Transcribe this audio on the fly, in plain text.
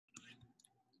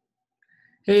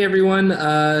Hey everyone,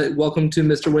 welcome to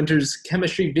Mr. Winter's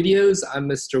chemistry videos. I'm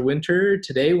Mr. Winter.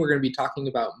 Today we're going to be talking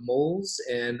about moles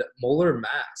and molar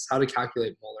mass, how to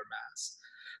calculate molar mass.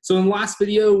 So in the last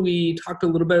video, we talked a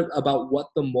little bit about what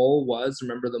the mole was.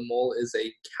 Remember, the mole is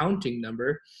a counting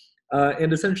number.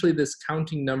 And essentially this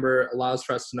counting number allows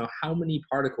for us to know how many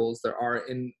particles there are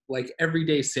in like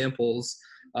everyday samples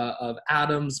of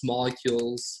atoms,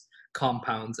 molecules,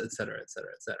 compounds, et cetera, et cetera,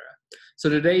 et cetera. So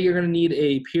today you're going to need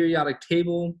a periodic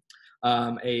table,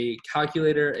 a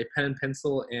calculator, a pen and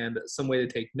pencil, and some way to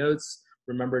take notes.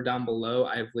 Remember, down below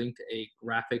I've linked a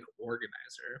graphic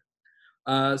organizer.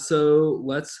 So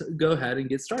let's go ahead and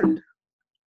get started.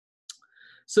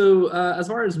 So as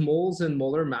far as moles and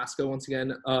molar mass go, once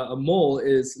again, a mole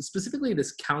is specifically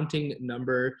this counting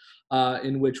number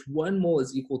in which one mole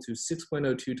is equal to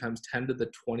 6.02 times 10 to the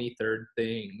 23rd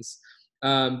things.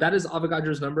 That is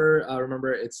Avogadro's number.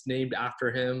 Remember, it's named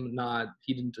after him, not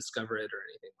he didn't discover it or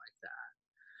anything like that.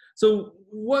 So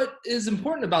what is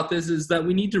important about this is that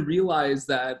we need to realize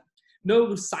that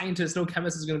no scientist, no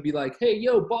chemist is going to be like, hey,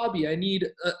 yo, Bobby, I need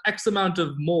X amount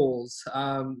of moles.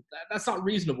 That's not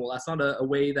reasonable. That's not a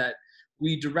way that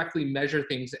we directly measure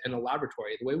things in a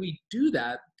laboratory. The way we do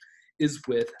that is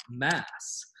with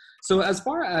mass. So as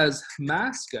far as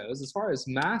mass goes,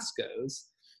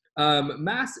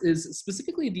 mass is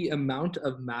specifically the amount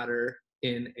of matter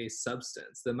in a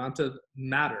substance, the amount of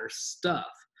matter, stuff,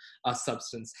 a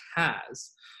substance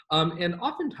has. And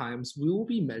oftentimes we will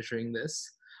be measuring this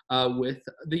with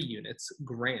the units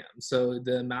grams. So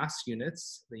the mass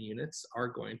units, the units are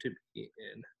going to be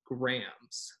in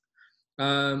grams.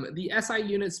 The SI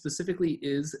unit specifically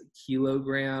is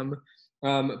kilogram,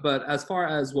 but as far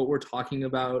as what we're talking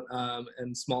about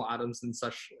and small atoms and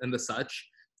such,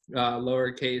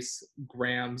 lowercase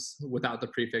grams without the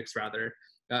prefix rather,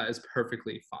 is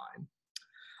perfectly fine.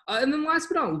 And then last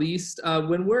but not least,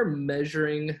 when we're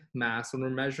measuring mass, we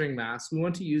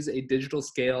want to use a digital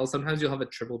scale. Sometimes you'll have a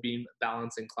triple beam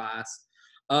balance in class.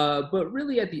 But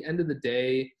really at the end of the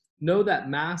day, know that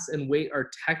mass and weight are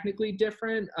technically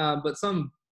different, but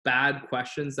some bad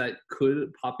questions that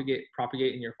could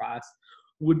propagate in your class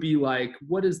would be like,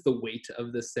 what is the weight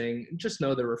of this thing? Just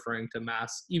know they're referring to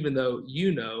mass, even though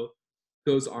you know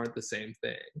those aren't the same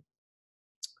thing.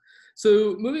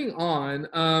 So moving on,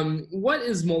 what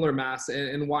is molar mass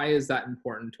and why is that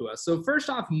important to us? So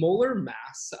first off, molar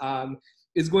mass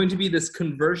is going to be this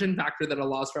conversion factor that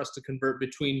allows for us to convert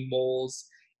between moles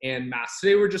and mass.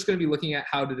 Today we're just going to be looking at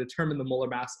how to determine the molar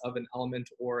mass of an element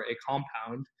or a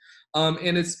compound.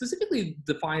 And it's specifically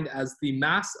defined as the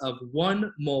mass of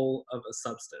 1 mole of a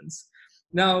substance.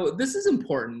 Now, this is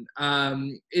important.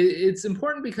 It's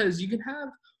important because you can have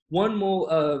 1 mole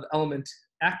of element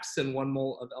X and 1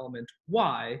 mole of element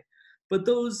Y, but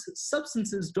those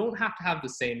substances don't have to have the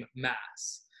same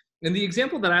mass. And the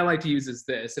example that I like to use is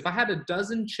this. If I had a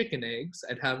dozen chicken eggs,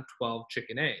 I'd have 12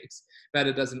 chicken eggs. If I had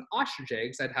a dozen ostrich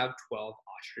eggs, I'd have 12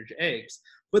 ostrich eggs.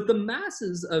 But the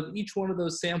masses of each one of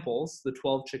those samples, the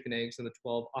 12 chicken eggs and the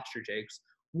 12 ostrich eggs,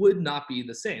 would not be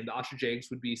the same. The ostrich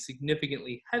eggs would be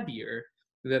significantly heavier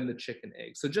than the chicken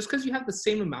eggs. So just because you have the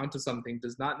same amount of something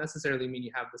does not necessarily mean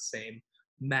you have the same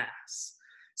mass.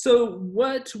 So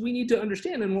what we need to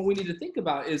understand and what we need to think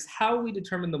about is how we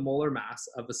determine the molar mass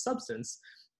of a substance.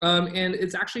 And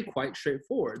it's actually quite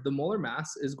straightforward. The molar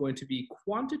mass is going to be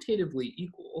quantitatively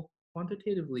equal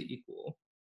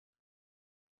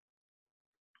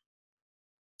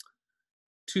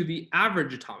to the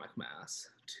average atomic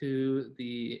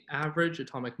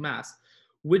mass,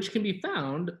 which can be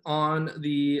found on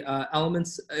the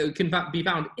elements, can be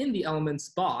found in the elements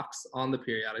box on the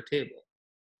periodic table.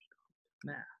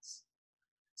 Mass.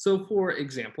 So for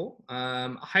example,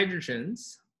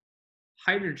 hydrogen's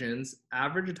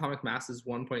average atomic mass is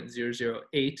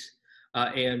 1.008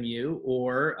 AMU,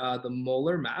 or the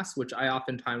molar mass, which I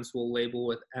oftentimes will label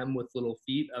with M with little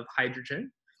feet of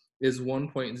hydrogen, is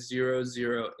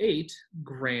 1.008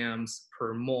 grams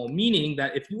per mole, meaning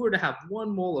that if you were to have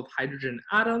 1 mole of hydrogen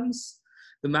atoms,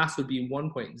 the mass would be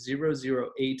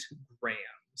 1.008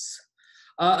 grams.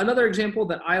 Another example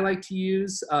that I like to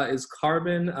use is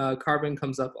carbon. Carbon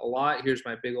comes up a lot. Here's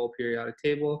my big old periodic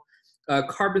table.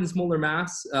 Carbon's molar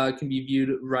mass can be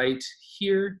viewed right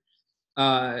here.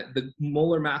 The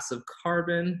molar mass of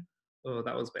carbon, oh,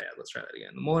 that was bad. Let's try that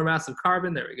again. The molar mass of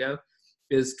carbon, there we go,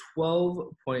 is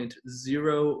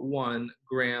 12.01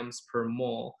 grams per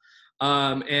mole.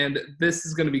 And this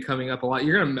is going to be coming up a lot.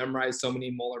 You're going to memorize so many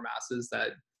molar masses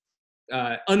that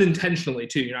unintentionally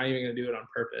too, you're not even going to do it on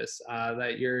purpose,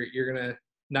 that you're going to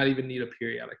not even need a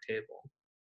periodic table.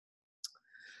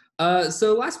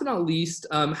 So last but not least,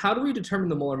 how do we determine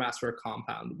the molar mass for a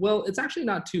compound? Well, it's actually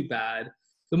not too bad.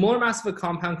 The molar mass of a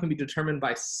compound can be determined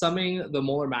by summing the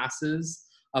molar masses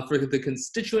for the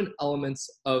constituent elements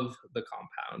of the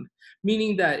compound,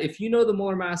 meaning that if you know the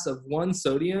molar mass of one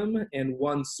sodium and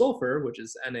one sulfur, which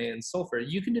is Na and sulfur,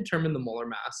 you can determine the molar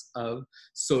mass of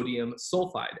sodium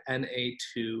sulfide,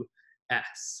 Na2S.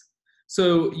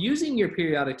 So using your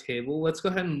periodic table, let's go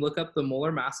ahead and look up the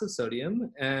molar mass of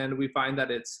sodium, and we find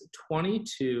that it's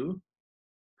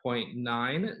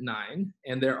 22.99,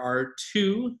 and there are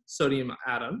 2 sodium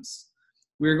atoms.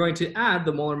 We're going to add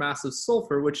the molar mass of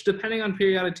sulfur, which depending on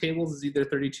periodic tables is either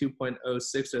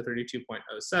 32.06 or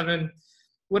 32.07.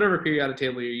 Whatever periodic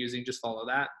table you're using, just follow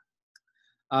that.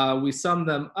 We sum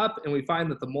them up, and we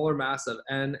find that the molar mass of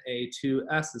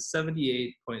Na2S is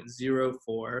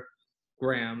 78.04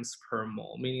 grams per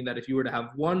mole, meaning that if you were to have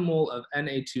 1 mole of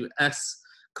Na2S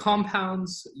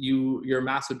compounds, your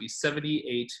mass would be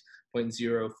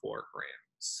 78.04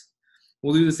 grams.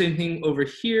 We'll do the same thing over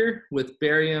here with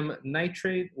barium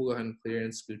nitrate. We'll go ahead and clear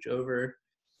and scooch over.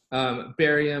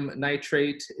 Barium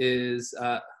nitrate is,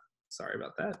 sorry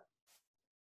about that.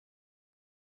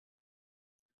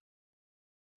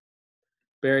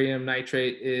 Barium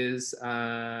nitrate is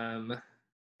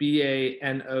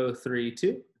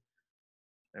BaNO32.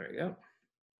 There we go.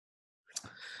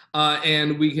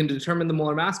 And we can determine the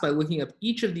molar mass by looking up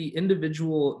each of the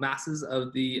individual masses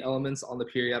of the elements on the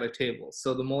periodic table.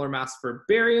 So the molar mass for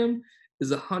barium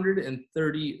is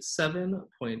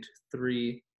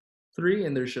 137.33,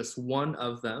 and there's just 1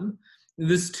 of them.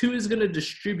 This 2 is going to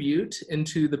distribute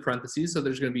into the parentheses, so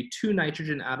there's going to be 2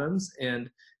 nitrogen atoms and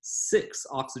 6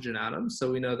 oxygen atoms.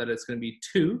 So we know that it's going to be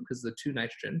 2 because the 2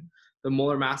 nitrogen. The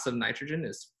molar mass of nitrogen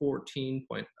is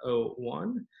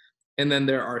 14.01. And then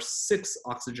there are 6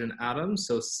 oxygen atoms,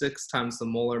 so 6 times the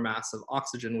molar mass of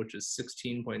oxygen, which is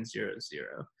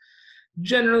 16.00.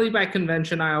 Generally, by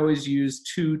convention, I always use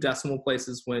 2 decimal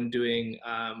places when doing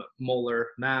molar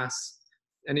mass.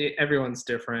 And everyone's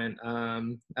different.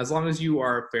 As long as you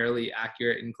are fairly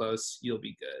accurate and close, you'll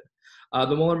be good.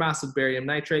 The molar mass of barium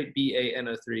nitrate,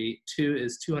 BaNO32,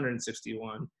 is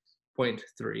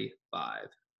 261.35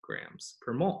 grams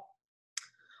per mole.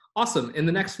 Awesome. In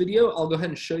the next video, I'll go ahead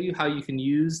and show you how you can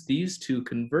use these to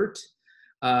convert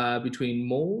between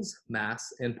moles,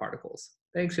 mass, and particles.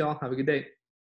 Thanks, y'all. Have a good day.